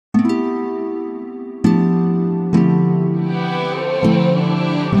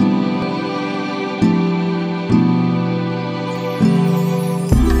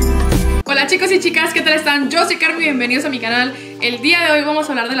Hola chicos y chicas, ¿qué tal están? Yo soy Carmen y bienvenidos a mi canal. El día de hoy vamos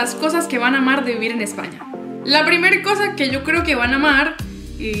a hablar de las cosas que van a amar de vivir en España. La primera cosa que yo creo que van a amar,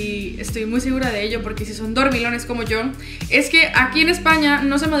 y estoy muy segura de ello porque si son dormilones como yo, es que aquí en España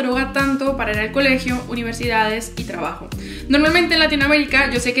no se madruga tanto para ir al colegio, universidades y trabajo. Normalmente en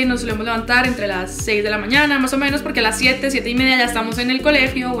Latinoamérica yo sé que nos solemos levantar entre las 6 de la mañana más o menos, porque a las 7, 7 y media ya estamos en el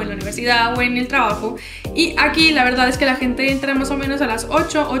colegio o en la universidad o en el trabajo. Y aquí la verdad es que la gente entra más o menos a las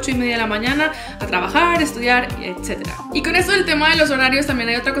 8, 8 y media de la mañana a trabajar, estudiar, etc. Y con esto del tema de los horarios también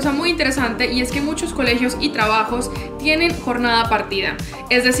hay otra cosa muy interesante, y es que muchos colegios y trabajos tienen jornada partida.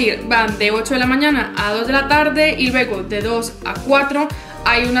 Es decir, van de 8 de la mañana a 2 de la tarde y luego de 2 a 4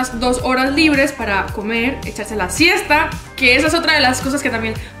 hay unas 2 horas libres para comer, echarse la siesta, que esa es otra de las cosas que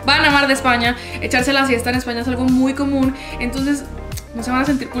también van a amar de España. Echarse la siesta en España es algo muy común, entonces no se van a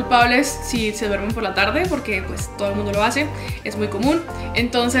sentir culpables si se duermen por la tarde, porque pues todo el mundo lo hace, es muy común.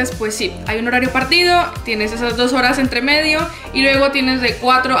 Entonces pues sí, hay un horario partido, tienes esas 2 horas entre medio y luego tienes de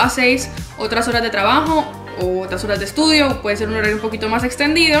 4 a 6 otras horas de trabajo o otras horas de estudio, puede ser un horario un poquito más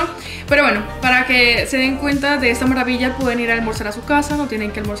extendido. Pero bueno, para que se den cuenta de esta maravilla, pueden ir a almorzar a su casa, no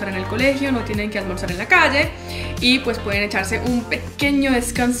tienen que almorzar en el colegio, no tienen que almorzar en la calle, y pues pueden echarse un pequeño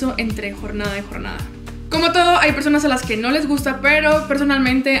descanso entre jornada y jornada. Como todo, hay personas a las que no les gusta, pero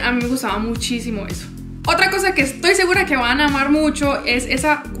personalmente a mí me gustaba muchísimo eso. Otra cosa que estoy segura que van a amar mucho es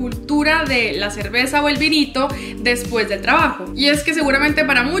esa cultura de la cerveza o el vinito después del trabajo. Y es que seguramente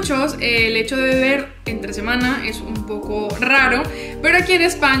para muchos el hecho de beber entre semana es un poco raro, pero aquí en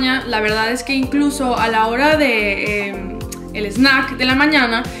España la verdad es que incluso a la hora de el snack de la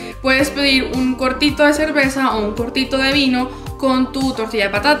mañana puedes pedir un cortito de cerveza o un cortito de vino con tu tortilla de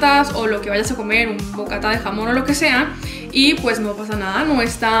patatas o lo que vayas a comer, un bocata de jamón o lo que sea, y pues no pasa nada, no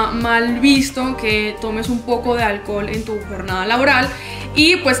está mal visto que tomes un poco de alcohol en tu jornada laboral.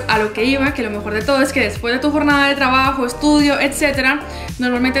 Y pues a lo que iba, que lo mejor de todo es que después de tu jornada de trabajo, estudio, etc.,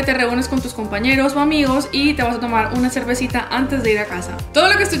 normalmente te reúnes con tus compañeros o amigos y te vas a tomar una cervecita antes de ir a casa. Todo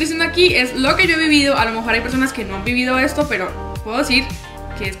lo que estoy diciendo aquí es lo que yo he vivido. A lo mejor hay personas que no han vivido esto, pero puedo decir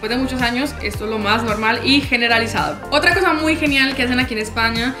que después de muchos años esto es lo más normal y generalizado. Otra cosa muy genial que hacen aquí en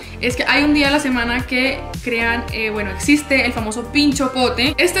España es que hay un día a la semana que crean, existe el famoso pincho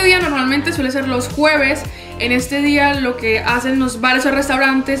pote. Este día normalmente suele ser los jueves. En este día lo que hacen los bares o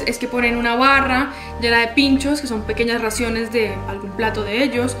restaurantes es que ponen una barra llena de pinchos, que son pequeñas raciones de algún plato de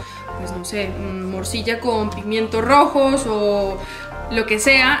ellos, pues no sé, morcilla con pimientos rojos o lo que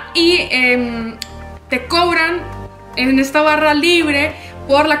sea, y te cobran en esta barra libre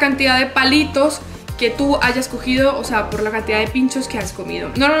por la cantidad de palitos que tú hayas cogido, o sea, por la cantidad de pinchos que has comido.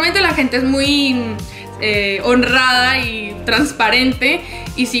 Normalmente la gente es muy honrada y transparente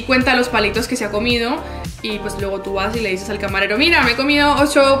y sí cuenta los palitos que se ha comido, y pues luego tú vas y le dices al camarero: mira, me he comido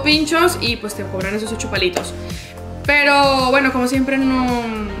 8 pinchos, y pues te cobran esos 8 palitos. Pero bueno, como siempre no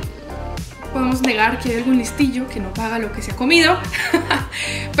podemos negar que hay algún listillo que no paga lo que se ha comido.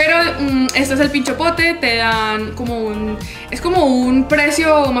 Pero este es el pincho pote, te dan es como un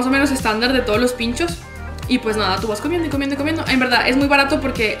precio más o menos estándar de todos los pinchos. Y pues nada, tú vas comiendo y comiendo y comiendo. En verdad es muy barato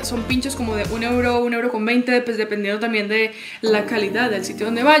porque son pinchos como de 1 euro, 1,20 €, pues dependiendo también de la calidad del sitio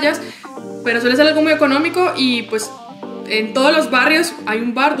donde vayas. Pero suele ser algo muy económico, y pues en todos los barrios hay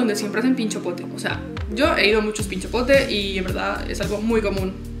un bar donde siempre hacen pincho pote. O sea, yo he ido a muchos pincho pote y en verdad es algo muy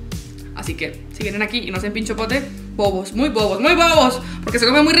común. Así que si vienen aquí y no hacen pincho pote, bobos, muy bobos, porque se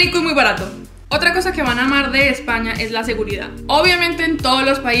come muy rico y muy barato. Otra cosa que van a amar de España es la seguridad. Obviamente en todos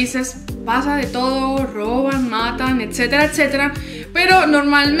los países pasa de todo, roban, matan, etcétera, etcétera. Pero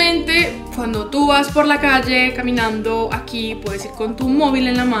normalmente cuando tú vas por la calle caminando, aquí puedes ir con tu móvil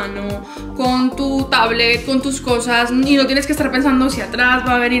en la mano, con tu tablet, con tus cosas, y no tienes que estar pensando si atrás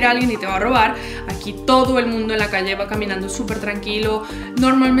va a venir alguien y te va a robar. Aquí todo el mundo en la calle va caminando súper tranquilo.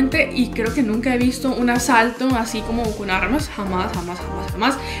 Normalmente, y creo que nunca he visto un asalto así como con armas, jamás.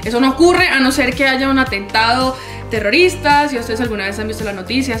 Eso no ocurre a no ser que haya un atentado terrorista. Si ustedes alguna vez han visto las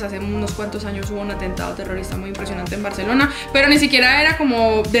noticias, hace unos cuantos años hubo un atentado terrorista muy impresionante en Barcelona, pero ni siquiera era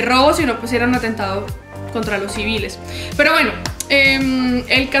como de robo, sino pues era un atentado contra los civiles. Pero bueno,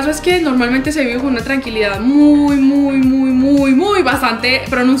 el caso es que normalmente se vive con una tranquilidad muy bastante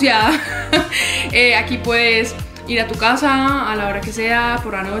pronunciada. Aquí puedes ir a tu casa a la hora que sea,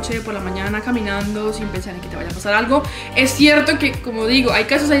 por la noche, por la mañana, caminando sin pensar en que te vaya a pasar algo. Es cierto que, como digo, hay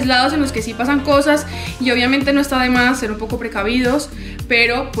casos aislados en los que sí pasan cosas, y obviamente no está de más ser un poco precavidos,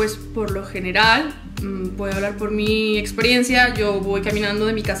 pero pues por lo general, voy a hablar por mi experiencia, yo voy caminando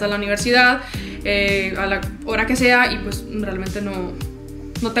de mi casa a la universidad a la hora que sea, y pues realmente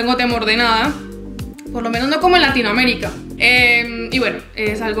no tengo temor de nada. Por lo menos no como en Latinoamérica. Y bueno,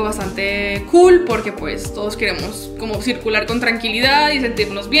 es algo bastante cool porque pues todos queremos como circular con tranquilidad y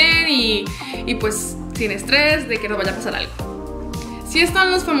sentirnos bien y pues sin estrés de que nos vaya a pasar algo. Sí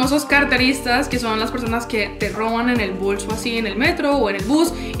están los famosos carteristas, que son las personas que te roban en el bolso así en el metro o en el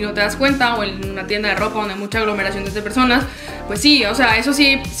bus y no te das cuenta, o en una tienda de ropa donde hay mucha aglomeración de personas. Pues sí, o sea, eso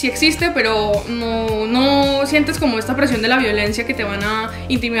sí existe, pero no sientes como esta presión de la violencia que te van a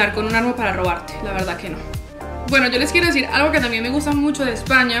intimidar con un arma para robarte, la verdad que no. Bueno, yo les quiero decir algo que también me gusta mucho de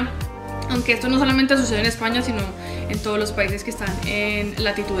España, aunque esto no solamente sucede en España, sino en todos los países que están en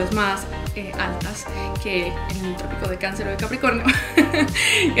latitudes más altas que en el trópico de Cáncer o de Capricornio.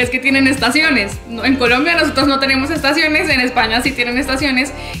 Es que tienen estaciones. En Colombia nosotros no tenemos estaciones, en España sí tienen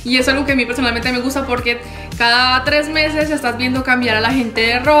estaciones, y es algo que a mí personalmente me gusta porque cada 3 meses estás viendo cambiar a la gente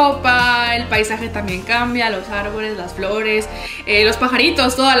de ropa, el paisaje también cambia, los árboles, las flores, los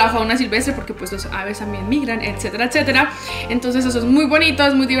pajaritos, toda la fauna silvestre, porque pues los aves también migran, etcétera, etcétera. Entonces eso es muy bonito,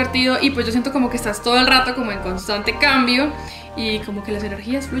 es muy divertido, y pues yo siento como que estás todo el rato como en constante cambio y como que las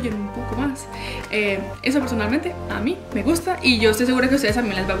energías fluyen un poco más. Eso personalmente a mí me gusta, y yo estoy segura que a ustedes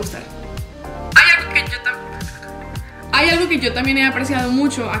también les va a gustar. Hay algo que yo también he apreciado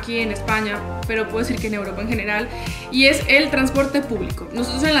mucho aquí en España, pero puedo decir que en Europa en general, y es el transporte público.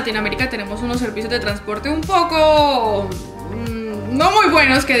 Nosotros en Latinoamérica tenemos unos servicios de transporte un poco no muy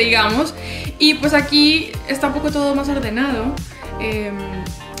buenos, que digamos, y pues aquí está un poco todo más ordenado.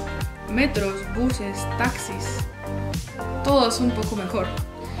 Metros, buses, taxis, todo es un poco mejor.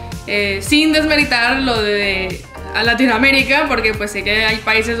 Sin desmeritar lo de a Latinoamérica, porque pues sé que hay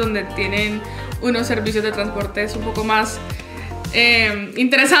países donde tienen unos servicios de transporte un poco más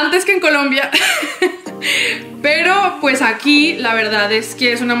interesantes que en Colombia. Pero pues aquí la verdad es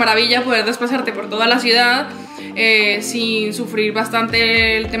que es una maravilla poder desplazarte por toda la ciudad sin sufrir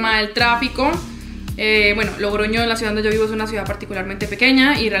bastante el tema del tráfico. Bueno, Logroño, la ciudad donde yo vivo, es una ciudad particularmente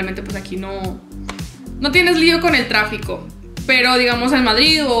pequeña y realmente pues aquí no tienes lío con el tráfico. Pero digamos en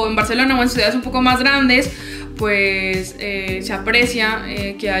Madrid o en Barcelona o en ciudades un poco más grandes, pues se aprecia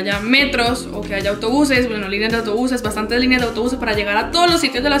que haya metros o que haya autobuses, bueno, líneas de autobuses, bastantes líneas de autobuses para llegar a todos los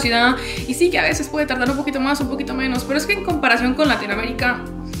sitios de la ciudad. Y sí que a veces puede tardar un poquito más, un poquito menos, pero es que en comparación con Latinoamérica,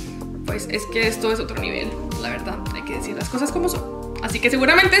 pues es que esto es otro nivel, la verdad, hay que decir las cosas como son. Así que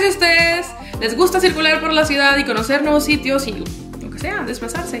seguramente si a ustedes les gusta circular por la ciudad y conocer nuevos sitios y lo que sea,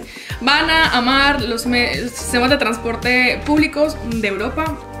 desplazarse, van a amar los sistemas de transporte públicos de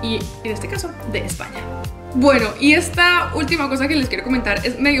Europa y en este caso de España. Bueno, y esta última cosa que les quiero comentar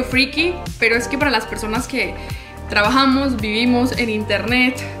es medio freaky, pero es que para las personas que trabajamos, vivimos en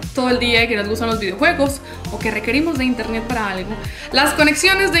internet todo el día y que nos gustan los videojuegos o que requerimos de internet para algo, las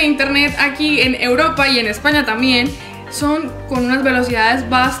conexiones de internet aquí en Europa y en España también son con unas velocidades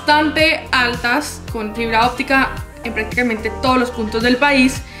bastante altas, con fibra óptica en prácticamente todos los puntos del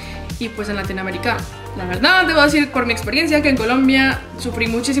país. Y pues en Latinoamérica, la verdad, debo decir por mi experiencia que en Colombia sufrí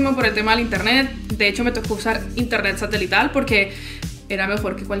muchísimo por el tema del internet. De hecho me tocó usar internet satelital porque era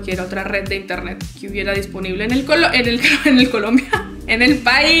mejor que cualquier otra red de internet que hubiera disponible en el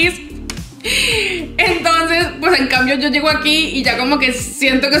país. Entonces, pues en cambio yo llego aquí y ya como que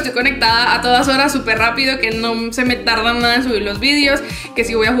siento que estoy conectada a todas horas súper rápido, que no se me tarda nada en subir los vídeos, que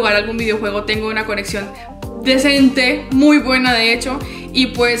si voy a jugar algún videojuego tengo una conexión decente, muy buena de hecho. Y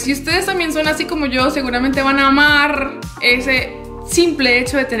pues si ustedes también son así como yo, seguramente van a amar ese simple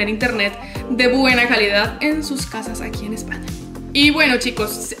hecho de tener internet de buena calidad en sus casas aquí en España. Y bueno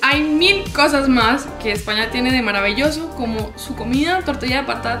chicos, hay 1000 cosas más que España tiene de maravilloso, como su comida, tortilla de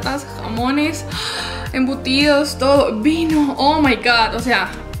patatas, jamones, embutidos, todo, vino, oh my god. O sea,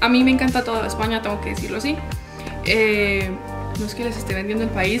 a mí me encanta toda España, tengo que decirlo así. No es que les esté vendiendo el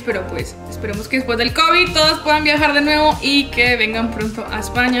país, pero pues esperemos que después del COVID todos puedan viajar de nuevo y que vengan pronto a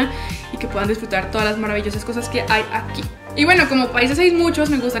España y que puedan disfrutar todas las maravillosas cosas que hay aquí. Y bueno, como países hay muchos,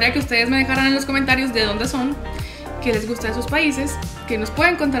 me gustaría que ustedes me dejaran en los comentarios de dónde son, qué les gusta de sus países, que nos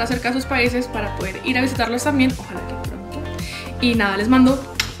pueden contar acerca de sus países para poder ir a visitarlos también, ojalá que pronto. Y nada, les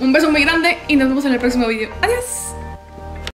mando un beso muy grande y nos vemos en el próximo video. ¡Adiós!